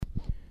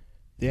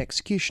The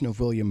execution of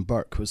William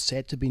Burke was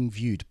said to have been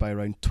viewed by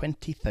around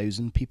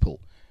 20,000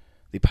 people.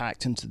 They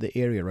packed into the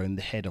area around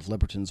the head of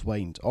Liberton's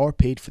Wynd, or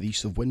paid for the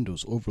use of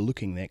windows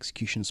overlooking the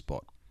execution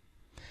spot.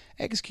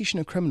 Execution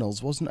of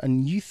criminals wasn't a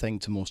new thing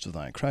to most of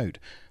that crowd,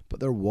 but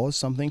there was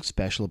something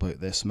special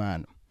about this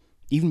man.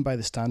 Even by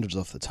the standards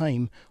of the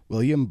time,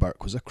 William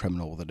Burke was a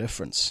criminal with a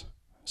difference.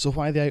 So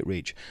why the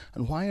outrage?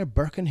 And why are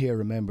Burke and Hare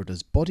remembered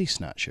as body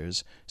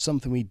snatchers,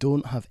 something we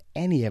don't have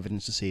any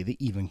evidence to say they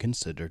even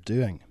considered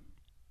doing?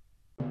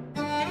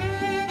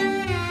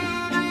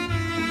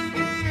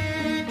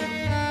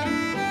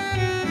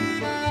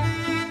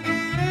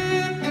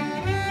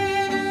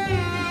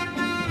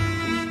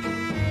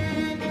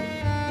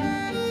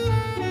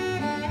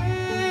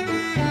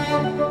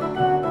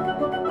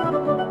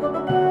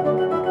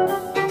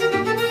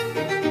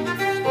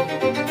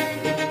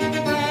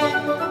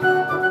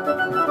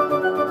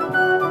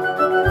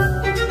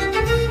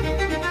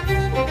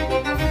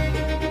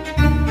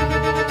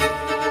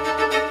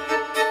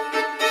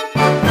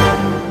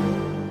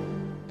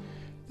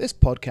 This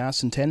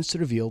podcast intends to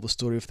reveal the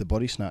story of the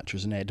body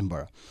snatchers in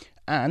Edinburgh,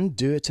 and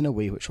do it in a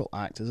way which will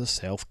act as a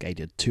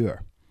self-guided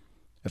tour.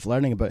 If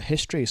learning about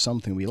history is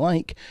something we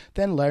like,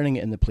 then learning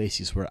it in the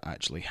places where it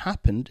actually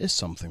happened is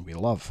something we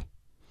love.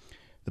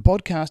 The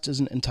podcast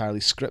isn't entirely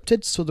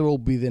scripted, so there will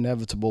be the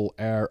inevitable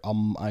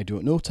I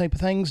don't know type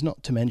of things,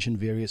 not to mention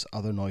various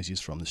other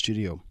noises from the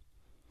studio.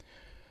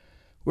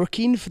 We're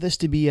keen for this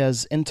to be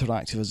as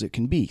interactive as it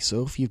can be,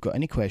 so if you've got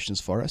any questions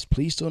for us,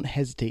 please don't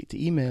hesitate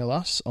to email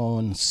us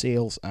on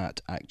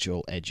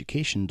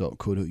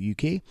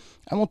sales@actualeducation.co.uk, and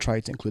we'll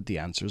try to include the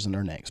answers in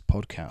our next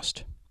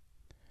podcast.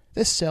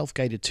 This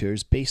self-guided tour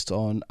is based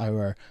on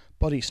our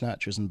Body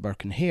Snatchers in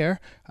Burke and Hare,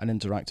 an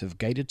interactive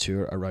guided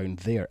tour around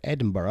their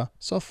Edinburgh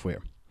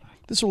software.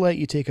 This will let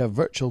you take a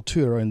virtual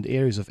tour around the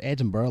areas of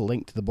Edinburgh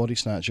linked to the Body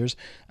Snatchers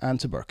and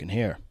to Burke and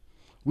Hare.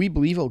 We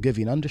believe it will give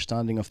you an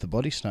understanding of the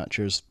Body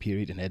Snatchers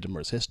period in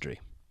Edinburgh's history.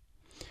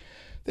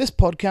 This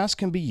podcast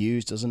can be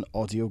used as an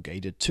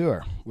audio-guided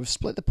tour. We've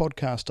split the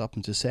podcast up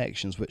into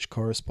sections which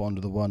correspond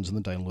to the ones on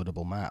the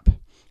downloadable map.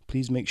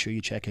 Please make sure you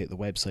check out the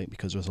website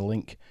because there's a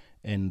link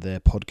in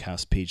the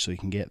podcast page so you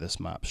can get this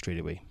map straight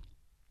away.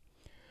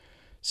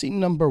 Scene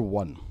number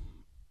 1.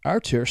 Our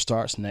tour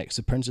starts next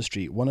to Princes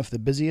Street, one of the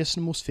busiest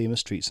and most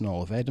famous streets in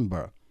all of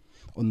Edinburgh.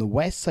 On the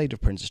west side of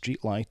Princes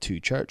Street lie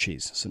two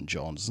churches, St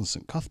John's and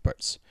St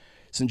Cuthbert's.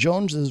 St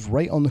John's is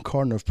right on the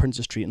corner of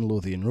Princes Street and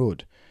Lothian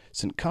Road.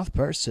 St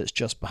Cuthbert's sits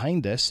just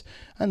behind this,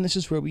 and this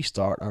is where we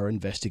start our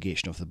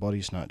investigation of the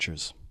body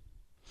snatchers.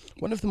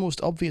 One of the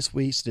most obvious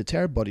ways to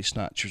deter body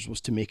snatchers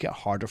was to make it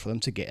harder for them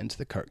to get into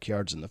the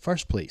kirkyards in the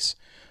first place.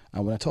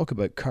 And when I talk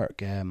about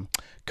kirk,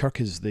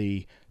 kirk is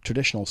the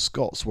traditional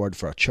Scots word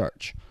for a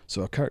church,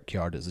 so a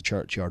kirkyard is a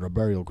churchyard or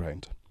burial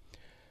ground.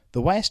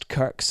 The West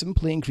Kirk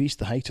simply increased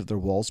the height of their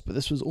walls, but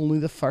this was only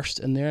the first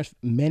in their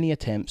many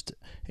attempts to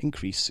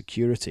increase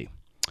security.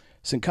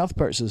 St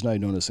Cuthbert's is now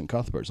known as St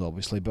Cuthbert's,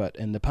 obviously, but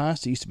in the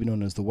past it used to be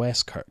known as the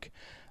West Kirk.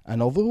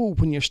 And although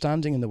when you're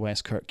standing in the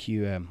West Kirk,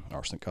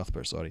 or St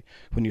Cuthbert's,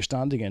 when you're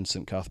standing in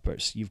St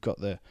Cuthbert's, you've got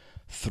the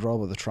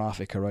throb of the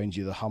traffic around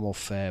you, the hum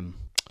of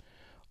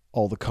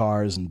all the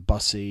cars and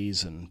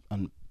buses and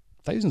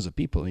thousands of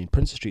people. I mean,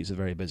 Princes Street is a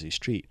very busy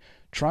street.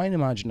 Try and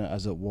imagine it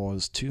as it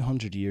was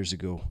 200 years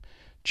ago.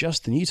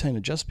 Just the new town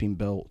had just been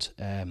built.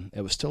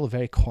 It was still a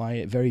very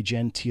quiet, very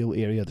genteel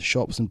area. The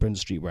shops in Princes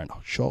Street weren't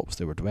shops,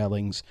 they were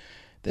dwellings.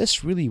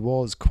 This really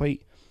was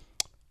quite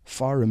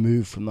far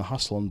removed from the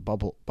hustle and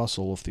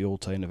bustle of the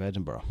old town of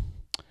Edinburgh.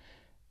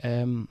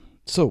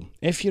 So,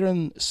 if you're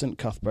in St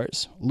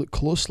Cuthbert's, look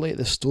closely at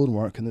the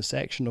stonework in the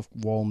section of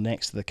wall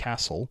next to the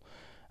castle.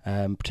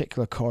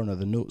 Particular corner,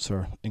 the notes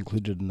are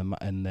included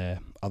in the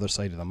other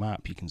side of the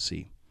map, you can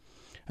see.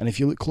 And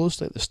if you look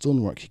closely at the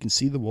stonework, you can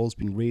see the walls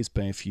being raised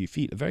by a few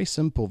feet. A very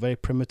simple, very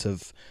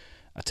primitive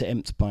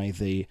attempt by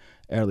the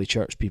early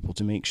church people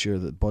to make sure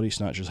that body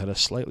snatchers had a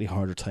slightly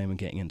harder time in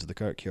getting into the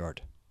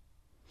kirkyard.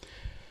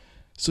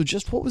 So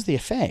just what was the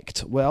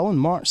effect? Well, in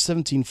March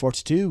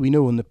 1742, we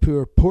know in the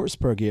poor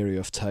Portsburg area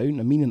of town,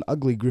 a mean and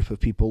ugly group of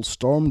people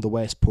stormed the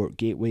Westport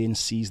Gateway and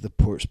seized the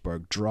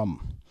Portsburg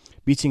Drum.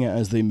 Beating it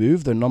as they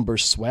move, their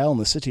numbers swell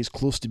and the city is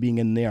close to being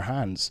in their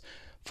hands.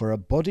 For a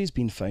body's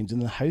been found in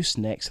the house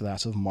next to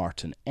that of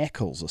Martin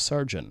Eccles, a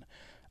surgeon.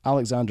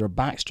 Alexander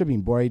Baxter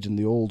been buried in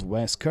the old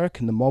West Kirk,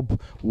 and the mob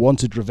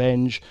wanted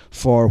revenge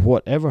for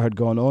whatever had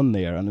gone on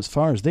there, and as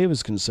far as they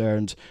was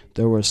concerned,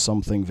 there was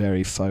something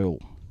very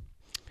foul.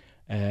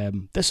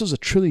 This was a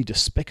truly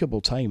despicable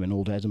time in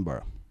old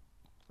Edinburgh.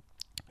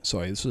 This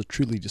was a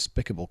truly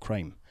despicable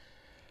crime.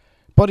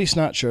 Body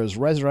snatchers,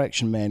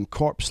 resurrection men,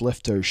 corpse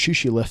lifters,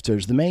 sushi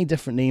lifters, the many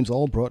different names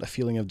all brought a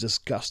feeling of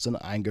disgust and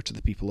anger to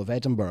the people of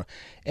Edinburgh.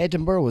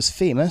 Edinburgh was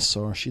famous,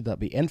 or should that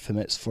be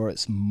infamous, for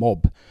its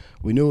mob.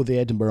 We know the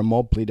Edinburgh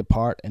mob played a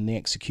part in the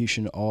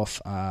execution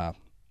of a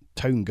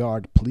town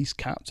guard police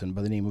captain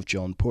by the name of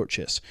John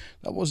Porteous.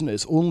 That wasn't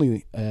its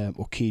only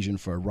occasion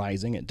for a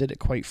rising, it did it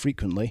quite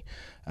frequently,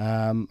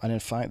 and in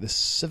fact the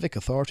civic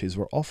authorities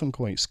were often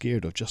quite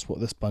scared of just what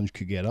this bunch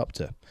could get up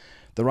to.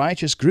 The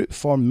riotous group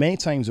formed many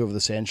times over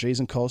the centuries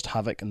and caused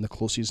havoc in the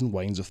closes and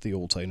wynds of the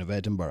old town of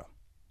Edinburgh.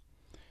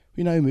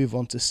 We now move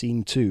on to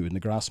scene 2 in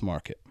the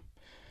Grassmarket.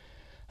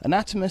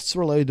 Anatomists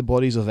were allowed the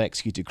bodies of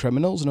executed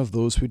criminals and of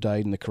those who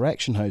died in the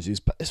correction houses,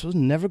 but this was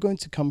never going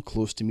to come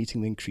close to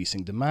meeting the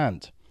increasing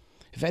demand.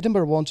 If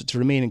Edinburgh wanted to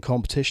remain in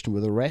competition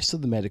with the rest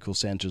of the medical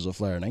centres of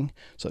learning,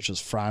 such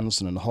as France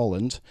and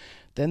Holland,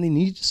 then they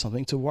needed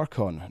something to work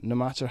on, no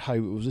matter how it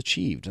was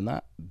achieved, and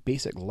that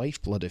basic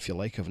lifeblood, if you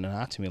like, of an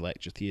anatomy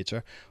lecture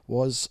theatre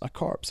was a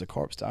corpse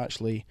to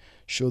actually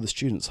show the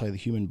students how the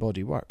human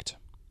body worked.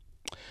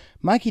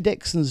 Maggie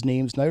Dixon's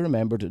name's now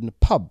remembered in a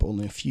pub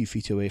only a few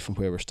feet away from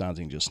where we're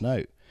standing just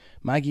now.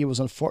 Maggie was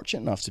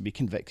unfortunate enough to be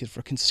convicted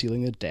for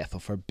concealing the death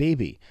of her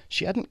baby.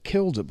 She hadn't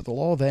killed it, but the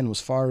law then was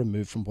far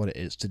removed from what it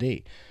is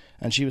today,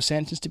 and she was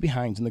sentenced to be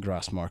hanged in the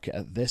Grassmarket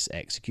at this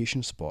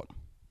execution spot.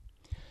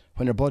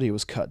 When her body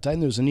was cut down,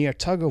 there was a near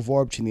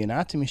tug-of-war between the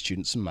anatomy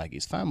students and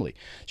Maggie's family.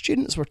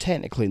 Students were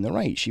technically in the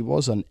right. She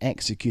was an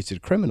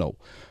executed criminal,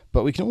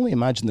 but we can only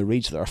imagine the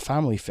rage that her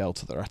family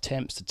felt at their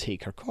attempts to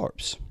take her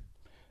corpse.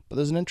 But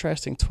there's an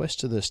interesting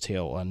twist to this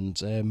tale,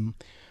 and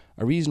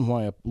a reason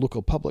why a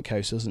local public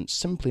house isn't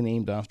simply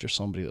named after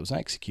somebody that was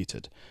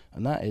executed,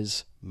 and that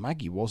is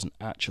Maggie wasn't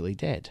actually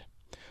dead.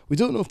 We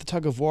don't know if the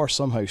tug-of-war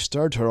somehow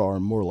stirred her, or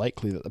more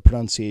likely that the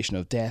pronunciation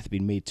of death had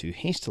been made too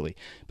hastily,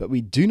 but we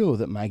do know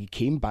that Maggie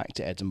came back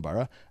to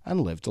Edinburgh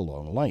and lived a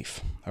long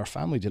life. Her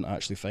family didn't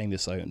actually find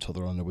this out until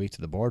they were on their way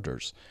to the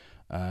borders.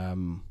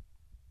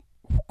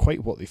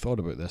 Quite what they thought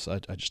about this, I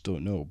just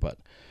don't know, but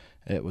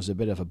it was a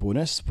bit of a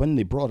bonus. When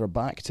they brought her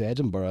back to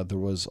Edinburgh, there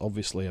was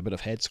obviously a bit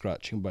of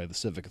head-scratching by the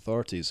civic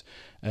authorities,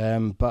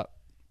 but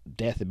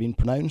death had been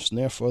pronounced, and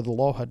therefore the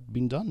law had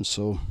been done,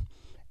 so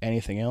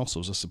anything else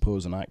was, I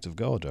suppose, an act of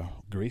God, or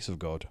grace of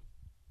God.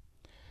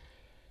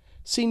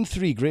 Scene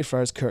 3,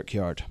 Greyfriars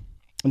Kirkyard.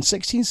 In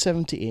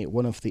 1678,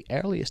 one of the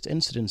earliest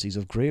incidences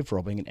of grave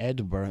robbing in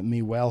Edinburgh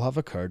may well have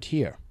occurred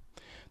here.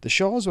 The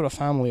Shaws were a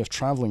family of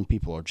travelling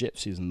people, or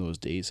gypsies in those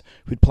days,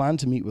 who'd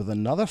planned to meet with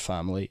another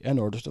family in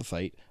order to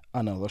fight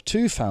another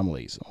two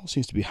families. It all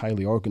seems to be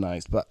highly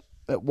organised, but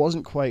it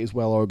wasn't quite as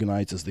well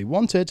organised as they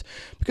wanted,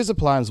 because the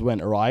plans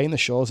went awry and the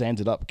Shaws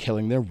ended up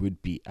killing their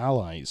would-be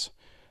allies.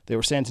 They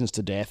were sentenced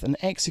to death and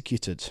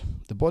executed.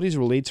 The bodies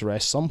were laid to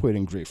rest somewhere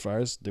in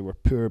Greyfriars. They were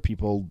poor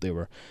people, they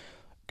were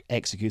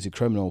executed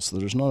criminals, so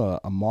there's not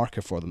a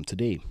marker for them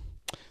today.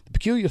 The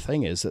peculiar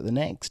thing is that the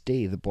next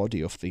day the body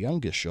of the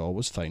youngest Shaw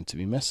was found to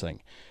be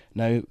missing.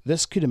 Now,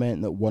 this could have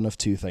meant that one of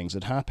two things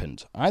had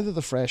happened. Either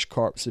the fresh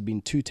corpse had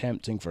been too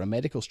tempting for a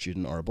medical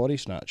student or a body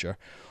snatcher,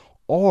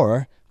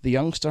 or the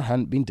youngster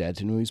hadn't been dead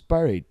when he was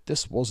buried.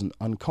 This wasn't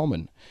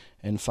uncommon.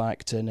 In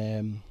fact,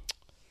 in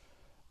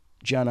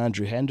Jan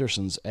Andrew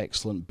Henderson's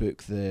excellent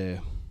book,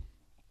 The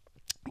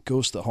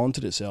Ghost That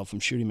Haunted Itself, I'm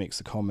sure he makes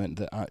the comment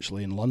that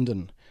actually in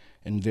London,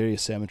 in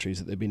various cemeteries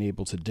that they've been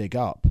able to dig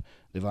up,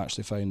 they've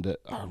actually found that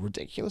a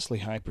ridiculously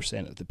high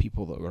percent of the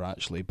people that were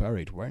actually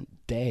buried weren't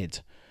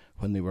dead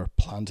when they were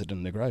planted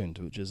in the ground,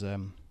 which is a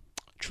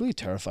truly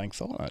terrifying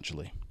thought,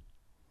 actually.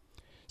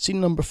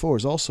 Scene number 4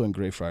 is also in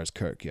Greyfriars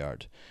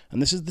Kirkyard,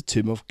 and this is the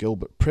tomb of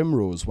Gilbert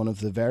Primrose, one of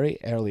the very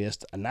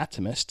earliest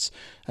anatomists,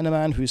 and a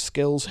man whose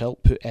skills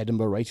helped put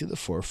Edinburgh right at the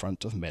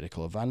forefront of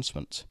medical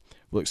advancement.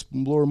 We'll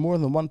explore more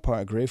than one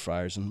part of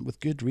Greyfriars, and with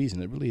good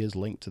reason. It really is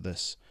linked to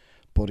this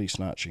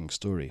body-snatching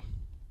story.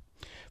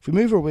 If we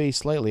move our way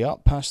slightly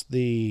up past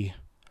the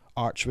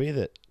archway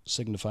that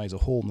signifies a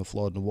hole in the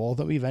Flodden wall,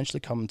 then we eventually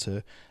come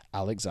to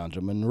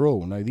Alexander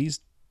Monro. Now,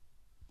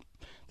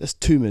 this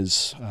tomb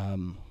is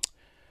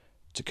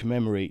to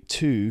commemorate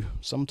 2,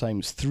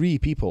 sometimes 3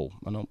 people,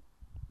 and I'll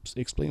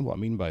explain what I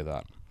mean by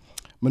that.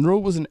 Monro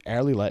was an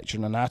early lecturer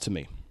in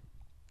anatomy,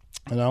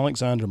 and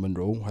Alexander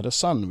Monro had a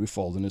son who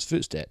followed in his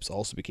footsteps,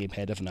 also became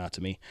head of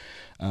anatomy,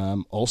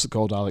 also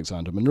called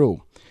Alexander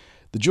Monro.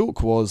 The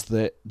joke was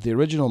that the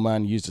original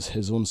man used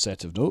his own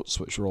set of notes,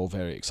 which were all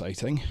very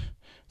exciting.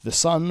 The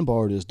son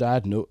borrowed his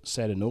dad's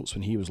set of notes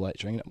when he was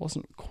lecturing, and it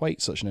wasn't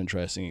quite such an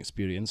interesting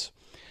experience.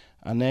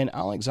 And then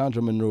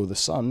Alexander Monro, the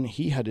son,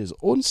 he had his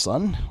own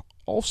son,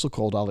 also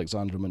called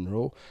Alexander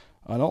Monro,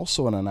 and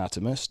also an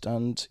anatomist,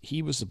 and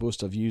he was supposed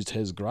to have used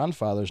his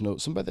grandfather's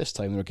notes, and by this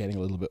time they were getting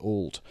a little bit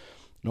old.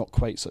 Not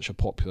quite such a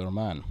popular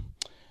man.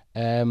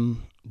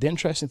 The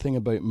interesting thing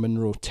about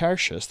Monro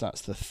Tertius,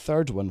 that's the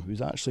third one,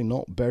 who's actually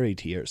not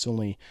buried here. It's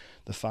only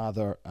the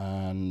father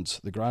and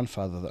the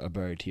grandfather that are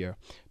buried here.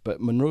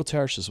 But Monro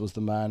Tertius was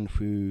the man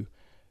who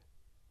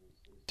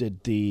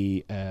did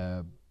the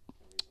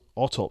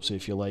autopsy,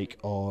 if you like,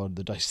 or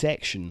the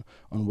dissection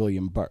on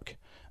William Burke.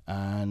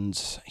 And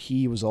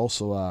he was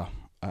also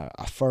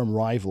a firm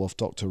rival of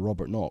Dr.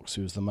 Robert Knox,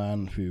 who was the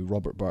man who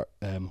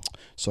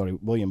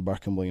William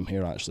Burke and William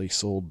Hare actually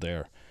sold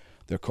their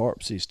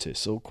corpses to.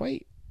 So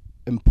quite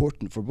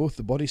important for both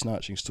the body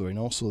snatching story and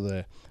also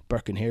the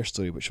Burke and Hare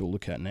story, which we'll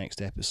look at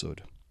next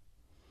episode.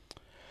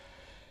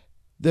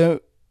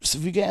 So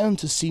if we get on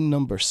to scene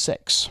number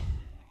 6,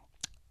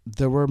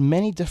 there were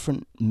many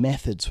different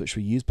methods which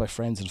were used by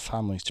friends and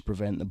families to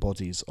prevent the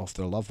bodies of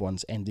their loved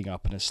ones ending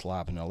up in a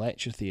slab in a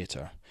lecture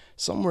theatre.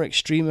 Some were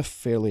extreme if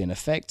fairly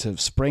ineffective.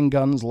 Spring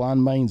guns,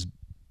 landmines,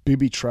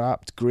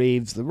 booby-trapped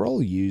graves, they were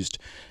all used.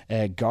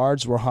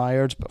 Guards were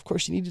hired, but of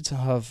course you needed to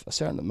have a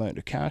certain amount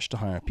of cash to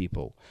hire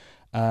people.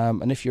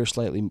 And if you're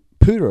slightly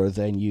poorer,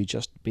 then you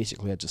just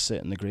basically had to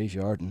sit in the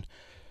graveyard and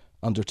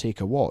undertake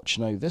a watch.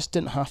 Now, this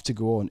didn't have to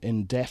go on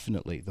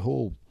indefinitely. The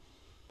whole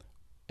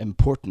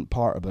important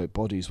part about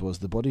bodies was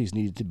the bodies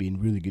needed to be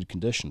in really good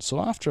condition. So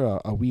after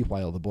a wee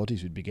while, the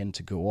bodies would begin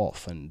to go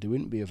off and they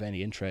wouldn't be of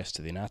any interest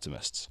to the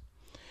anatomists.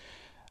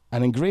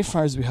 And in grave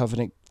fires, we have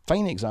a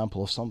fine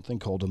example of something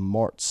called a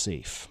mort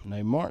safe.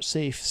 Now, mort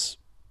safes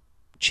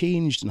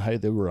changed in how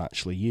they were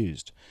actually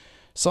used.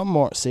 Some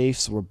mort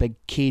safes were big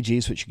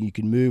cages which you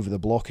could move with a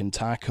block and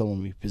tackle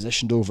and be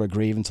positioned over a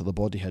grave until the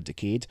body had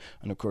decayed.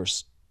 And of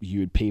course, you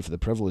would pay for the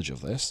privilege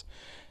of this.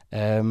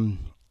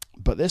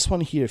 But this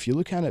one here, if you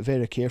look at it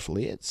very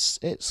carefully,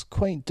 it's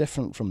quite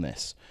different from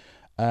this.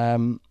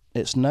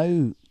 It's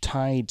now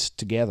tied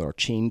together, or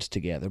chained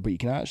together, but you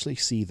can actually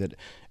see that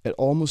it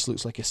almost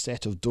looks like a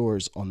set of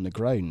doors on the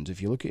ground.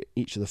 If you look at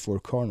each of the four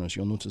corners,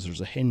 you'll notice there's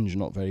a hinge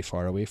not very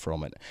far away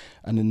from it.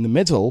 And in the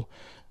middle,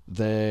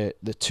 the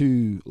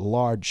two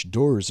large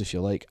doors, if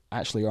you like,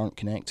 actually aren't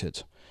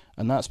connected.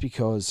 And that's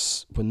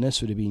because when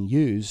this would have been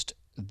used,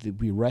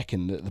 we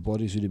reckon that the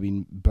bodies would have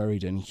been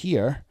buried in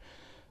here.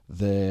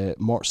 The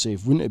mort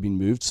safe wouldn't have been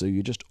moved, so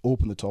you just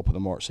open the top of the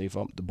mort safe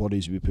up, the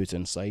bodies would be put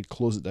inside,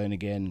 close it down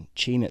again,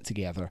 chain it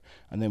together,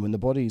 and then when the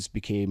bodies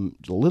became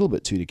a little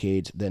bit too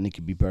decayed, then they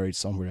could be buried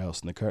somewhere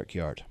else in the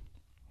kirkyard.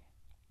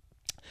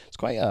 It's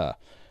quite a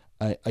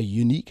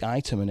unique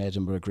item in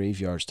Edinburgh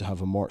graveyards to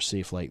have a mort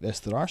safe like this.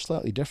 There are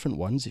slightly different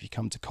ones. If you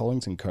come to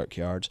Collington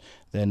Kirkyard,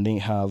 then they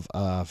have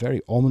a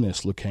very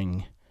ominous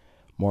looking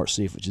mort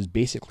safe, which is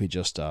basically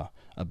just a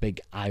big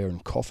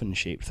iron coffin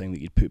shaped thing that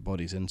you'd put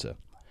bodies into.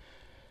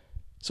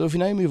 So if we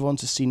now move on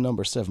to scene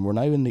number 7, we're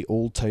now in the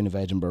old town of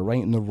Edinburgh,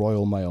 right in the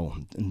Royal Mile,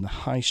 in the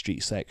High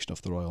Street section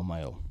of the Royal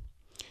Mile.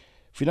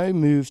 If we now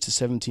move to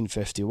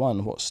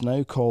 1751, what's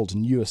now called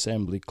New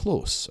Assembly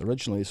Close.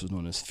 Originally this was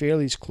known as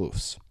Fairlie's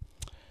Close.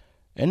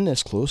 In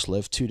this close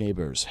lived two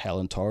neighbours,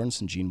 Helen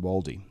Torrance and Jean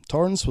Waldie.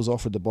 Torrance was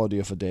offered the body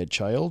of a dead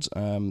child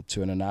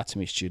to an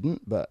anatomy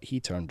student, but he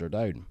turned her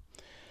down.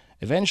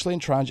 Eventually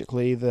and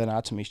tragically, the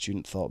anatomy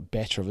student thought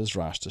better of his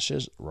rash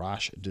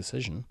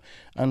decision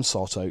and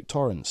sought out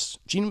Torrance.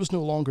 Jean was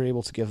no longer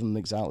able to give them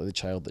exactly the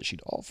child that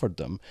she'd offered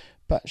them,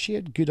 but she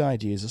had good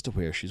ideas as to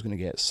where she was going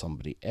to get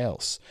somebody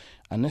else.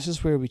 And this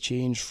is where we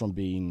change from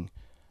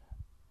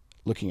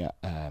looking at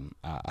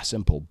a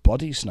simple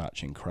body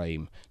snatching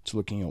crime to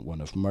looking at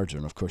one of murder.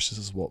 And of course, this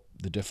is what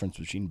the difference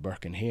between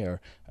Burke and Hare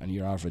and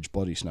your average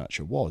body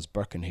snatcher was.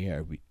 Burke and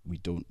Hare, we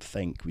don't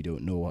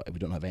know, we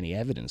don't have any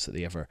evidence that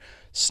they ever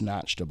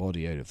snatched a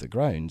body out of the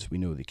ground. We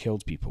know they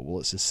killed people. Well,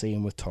 it's the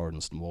same with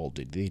Torrance and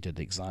Waldie. They did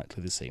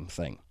exactly the same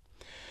thing.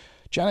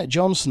 Janet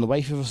Johnson, the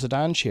wife of a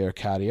sedan chair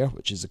carrier,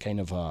 which is a kind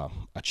of a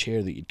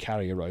chair that you'd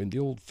carry around, the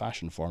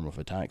old-fashioned form of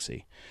a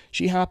taxi,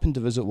 she happened to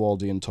visit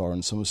Waldie and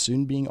Torrance and was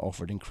soon being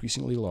offered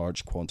increasingly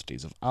large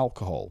quantities of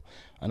alcohol.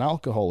 And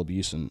alcohol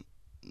abuse in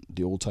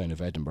the old town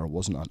of Edinburgh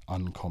wasn't an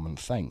uncommon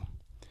thing.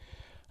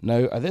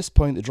 Now, at this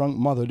point, the drunk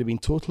mother had been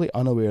totally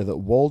unaware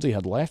that Waldie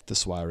had left the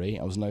soiree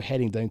and was now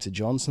heading down to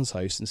Johnson's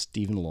house in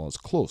Stephen Law's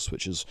Close,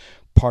 which is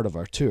part of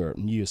our tour.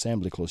 New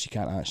Assembly Close, you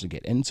can't actually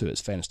get into it,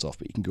 it's fenced off,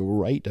 but you can go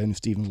right down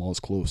Stephen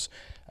Law's Close,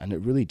 and it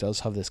really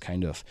does have this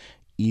kind of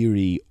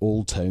eerie,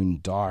 old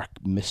town, dark,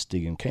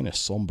 misty, and kind of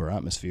sombre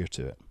atmosphere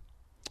to it.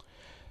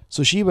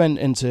 So she went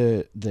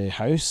into the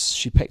house,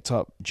 she picked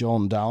up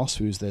John Dallas,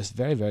 who was this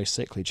very, very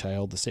sickly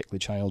child, the sickly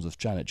child of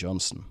Janet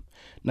Johnson.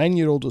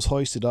 9-year-old was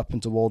hoisted up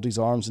into Waldie's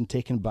arms and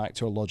taken back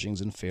to her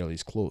lodgings in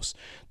Fairlie's Close.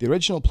 The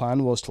original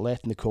plan was to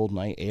let in the cold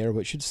night air,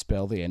 which would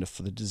spell the end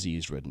for the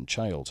disease-ridden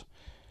child.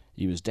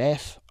 He was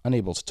deaf,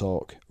 unable to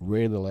talk,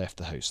 rarely left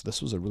the house.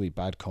 This was a really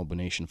bad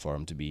combination for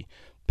him to be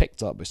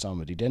picked up by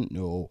somebody he didn't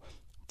know,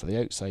 for the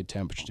outside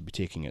temperature to be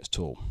taking its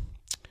toll.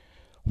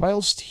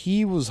 Whilst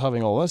he was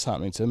having all this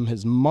happening to him,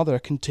 his mother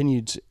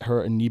continued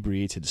her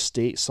inebriated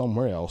state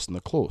somewhere else in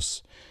the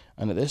Close.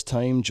 And at this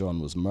time, John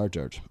was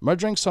murdered.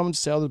 Murdering someone to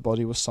sell the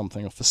body was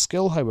something of a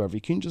skill, however. You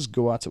couldn't just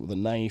go at it with a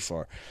knife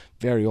or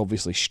very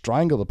obviously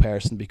strangle the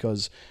person,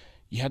 because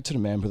you had to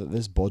remember that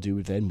this body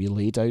would then be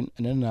laid out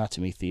in an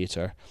anatomy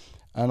theatre.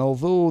 And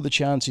although the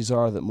chances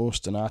are that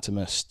most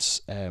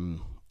anatomists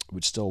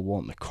would still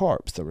want the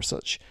corpse, there was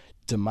such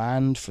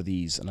demand for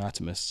these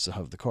anatomists to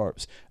have the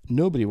corpse,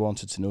 nobody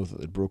wanted to know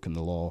that they'd broken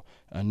the law,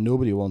 and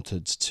nobody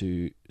wanted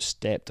to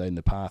step down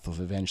the path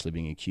of eventually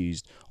being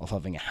accused of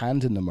having a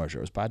hand in the murder.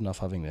 It was bad enough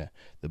having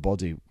the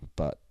body,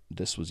 but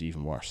this was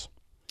even worse.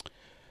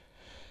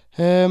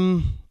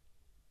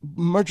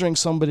 Murdering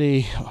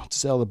somebody to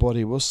sell the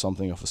body was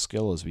something of a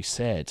skill, as we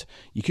said.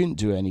 You couldn't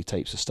do any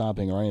types of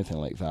stabbing or anything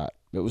like that.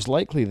 It was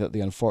likely that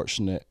the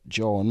unfortunate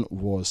John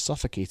was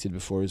suffocated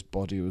before his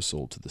body was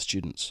sold to the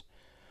students.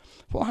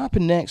 What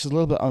happened next is a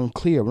little bit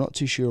unclear. We're not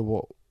too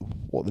sure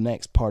what the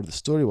next part of the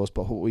story was,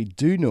 but what we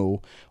do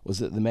know was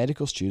that the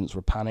medical students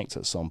were panicked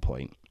at some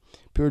point.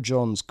 Poor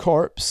John's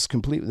corpse,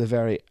 complete with a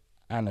very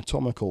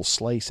anatomical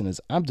slice in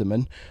his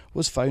abdomen,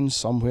 was found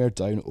somewhere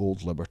down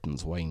Old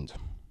Liberton's Wynd.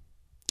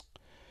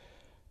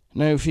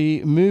 Now, if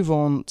we move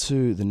on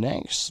to the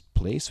next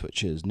place,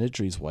 which is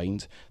Niddry's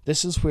Wynd,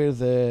 this is where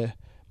the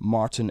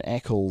Martin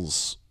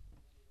Eccles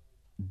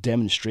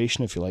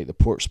demonstration, if you like, the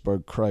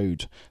Portsburg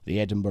crowd, the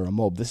Edinburgh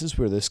mob, this is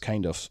where this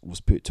kind of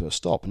was put to a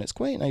stop. And it's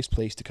quite a nice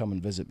place to come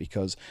and visit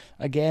because,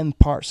 again,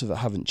 parts of it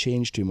haven't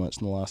changed too much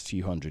in the last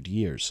few hundred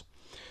years.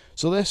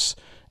 So this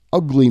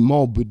ugly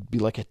mob would be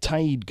like a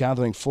tide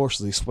gathering force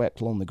as they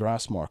swept along the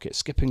Grassmarket,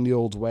 skipping the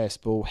Old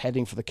West Bow,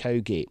 heading for the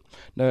Cowgate.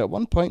 Now, at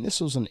one point,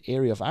 this was an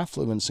area of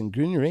affluence and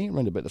greenery,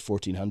 around about the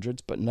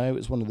 1400s, but now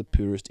it's one of the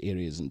poorest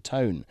areas in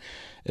town.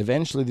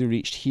 Eventually, they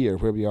reached here,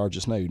 where we are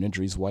just now,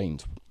 Niddry's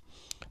Wynd.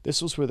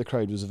 This was where the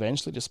crowd was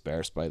eventually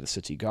dispersed by the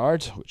City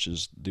Guard, which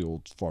is the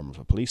old form of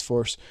a police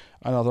force,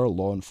 and other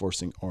law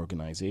enforcing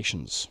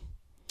organisations.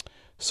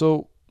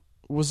 So,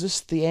 was this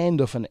the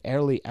end of an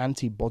early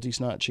anti-body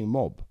snatching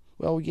mob?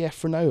 Well, yeah,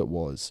 for now it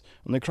was,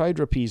 and the crowd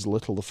were appeased a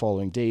little the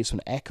following days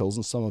when Eccles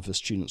and some of his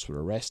students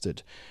were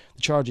arrested.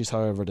 The charges,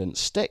 however, didn't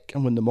stick,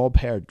 and when the mob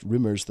heard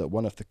rumours that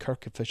one of the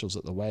Kirk officials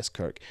at the West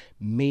Kirk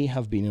may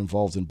have been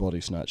involved in body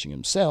snatching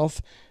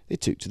himself, they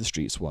took to the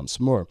streets once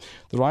more.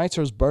 The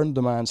rioters burned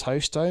the man's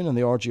house down, and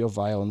the orgy of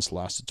violence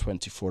lasted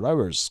 24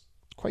 hours.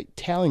 Quite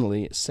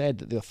tellingly, it said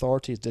that the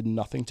authorities did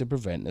nothing to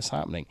prevent this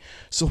happening.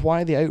 So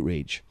why the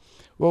outrage?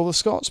 Well, the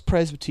Scots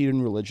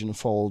Presbyterian religion,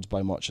 followed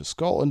by much of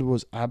Scotland,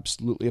 was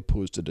absolutely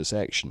opposed to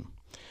dissection.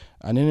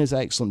 And in his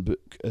excellent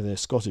book, The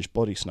Scottish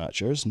Body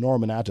Snatchers,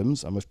 Norman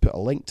Adams, and we've put a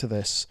link to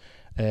this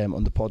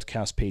on the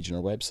podcast page on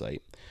our website,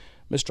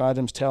 Mr.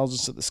 Adams tells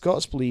us that the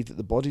Scots believed that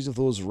the bodies of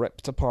those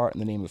ripped apart in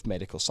the name of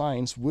medical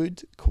science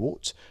would,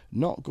 quote,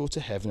 not go to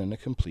heaven in a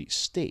complete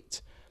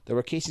state. There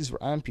were cases where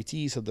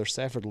amputees had their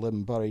severed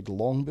limb buried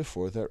long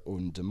before their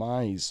own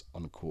demise,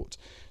 unquote.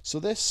 So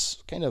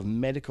this kind of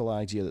medical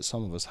idea that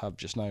some of us have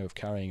just now of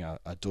carrying a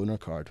donor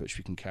card, which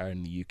we can carry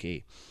in the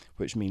UK,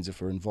 which means if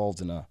we're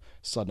involved in a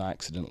sudden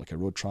accident, like a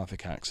road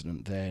traffic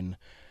accident, then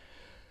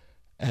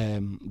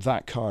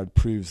that card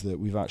proves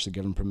that we've actually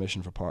given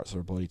permission for parts of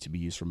our body to be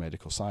used for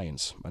medical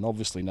science. And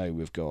obviously now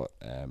we've got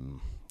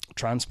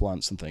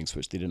transplants and things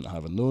which they didn't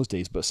have in those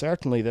days, but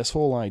certainly this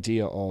whole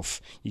idea of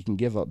you can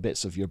give up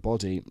bits of your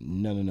body,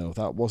 no,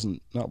 that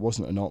wasn't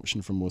an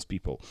option for most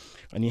people.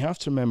 And you have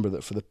to remember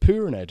that for the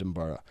poor in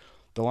Edinburgh,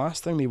 the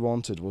last thing they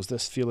wanted was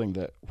this feeling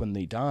that when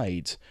they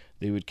died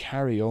they would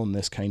carry on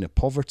this kind of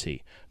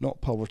poverty,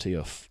 not poverty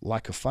of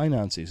lack of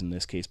finances in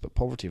this case, but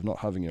poverty of not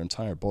having your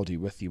entire body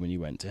with you when you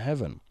went to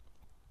heaven.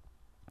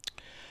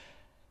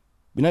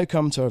 We now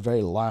come to our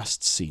very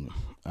last scene,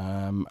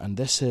 and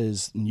this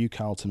is New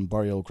Calton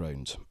Burial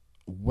Ground.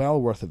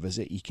 Well worth a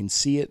visit. You can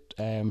see it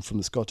from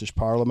the Scottish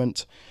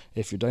Parliament.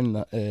 If you're down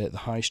the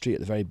High Street, at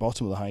the very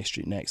bottom of the High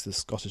Street next to the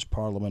Scottish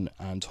Parliament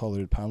and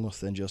Holyrood Panmouth,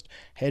 then just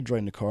head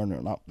round the corner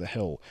and up the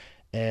hill.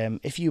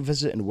 If you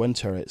visit in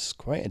winter, it's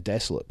quite a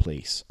desolate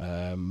place.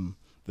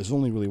 There's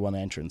only really one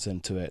entrance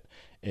into it.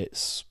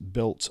 It's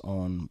built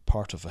on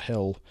part of a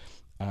hill.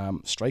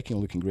 Striking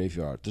looking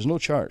graveyard. There's no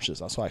church,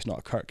 that's why it's not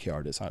a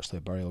kirkyard, it's actually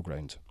a burial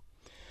ground.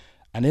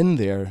 And in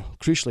there,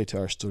 crucially to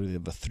our story, they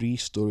have a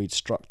 3-storied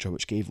structure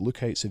which gave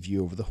lookouts of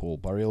view over the whole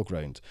burial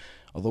ground.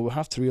 Although we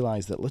have to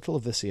realise that little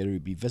of this area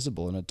would be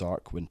visible in a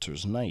dark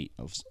winter's night.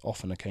 It was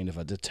often a kind of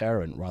a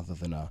deterrent rather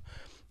than an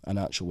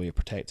actual way of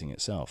protecting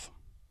itself.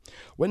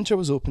 Winter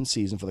was open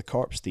season for the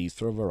corpse thieves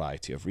for a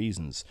variety of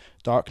reasons.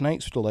 Dark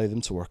nights would allow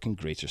them to work in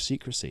greater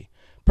secrecy.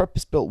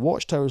 Purpose-built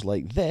watchtowers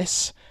like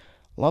this,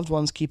 loved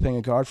ones keeping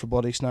a guard for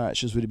body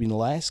snatchers would have been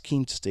less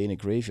keen to stay in a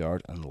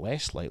graveyard and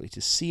less likely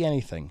to see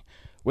anything.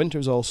 Winter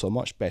is also a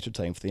much better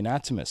time for the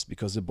anatomists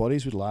because the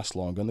bodies would last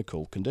longer in the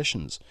cold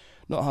conditions.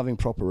 Not having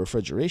proper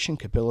refrigeration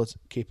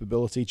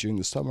capability during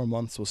the summer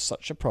months was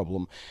such a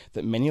problem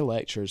that many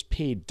lecturers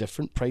paid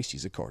different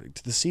prices according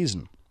to the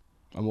season.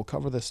 And we'll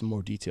cover this in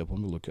more detail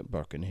when we look at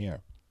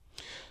Birkenhead.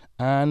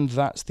 And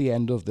that's the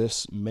end of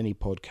this mini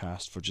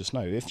podcast for just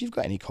now. If you've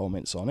got any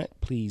comments on it,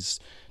 please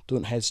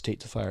don't hesitate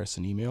to fire us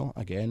an email.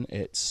 Again,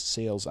 it's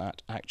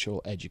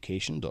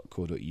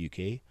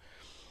sales@actualeducation.co.uk.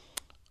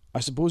 I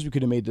suppose we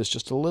could have made this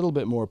just a little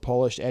bit more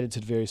polished,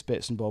 edited various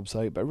bits and bobs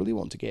out, but I really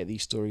want to get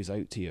these stories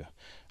out to you.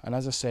 And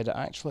as I said, at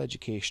Actual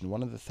Education,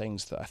 one of the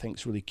things that I think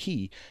is really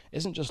key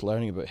isn't just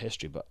learning about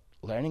history, but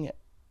learning it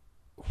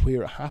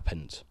where it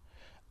happened.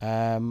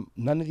 None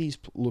of these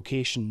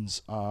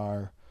locations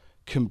are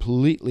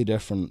completely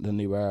different than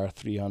they were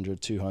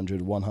 300,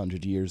 200,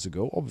 100 years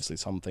ago. Obviously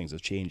some things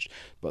have changed,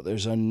 but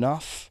there's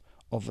enough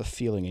of a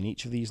feeling in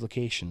each of these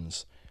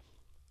locations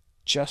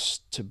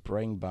just to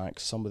bring back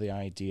some of the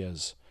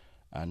ideas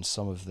and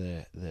some of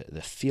the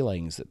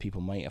feelings that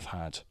people might have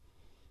had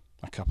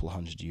a couple of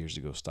 100 years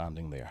ago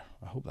standing there.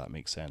 I hope that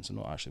makes sense. I'm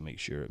not actually make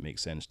sure it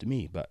makes sense to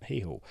me, but hey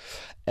ho.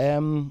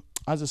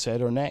 As I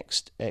said, our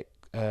next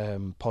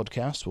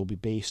podcast will be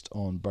based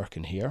on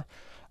Birkenhead.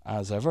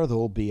 As ever, there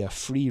will be a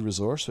free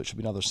resource, which will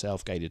be another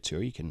self-guided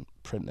tour. You can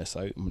print this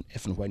out, and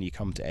if and when you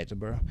come to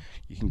Edinburgh,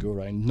 you can go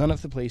around. None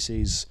of the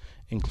places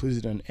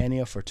included in any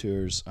of our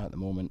tours at the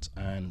moment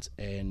and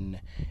in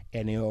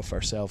any of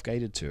our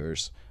self-guided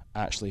tours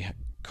actually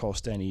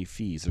cost any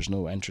fees. There's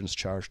no entrance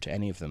charge to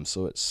any of them,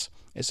 so it's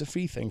a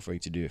free thing for you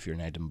to do if you're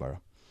in Edinburgh.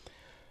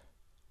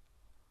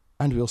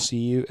 And we'll see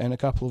you in a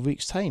couple of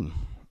weeks' time.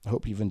 I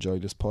hope you've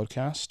enjoyed this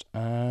podcast,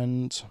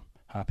 and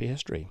happy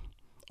history.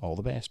 All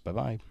the best.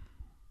 Bye-bye.